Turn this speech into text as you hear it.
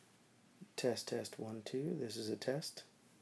Test, test, 1, 2. This is a test.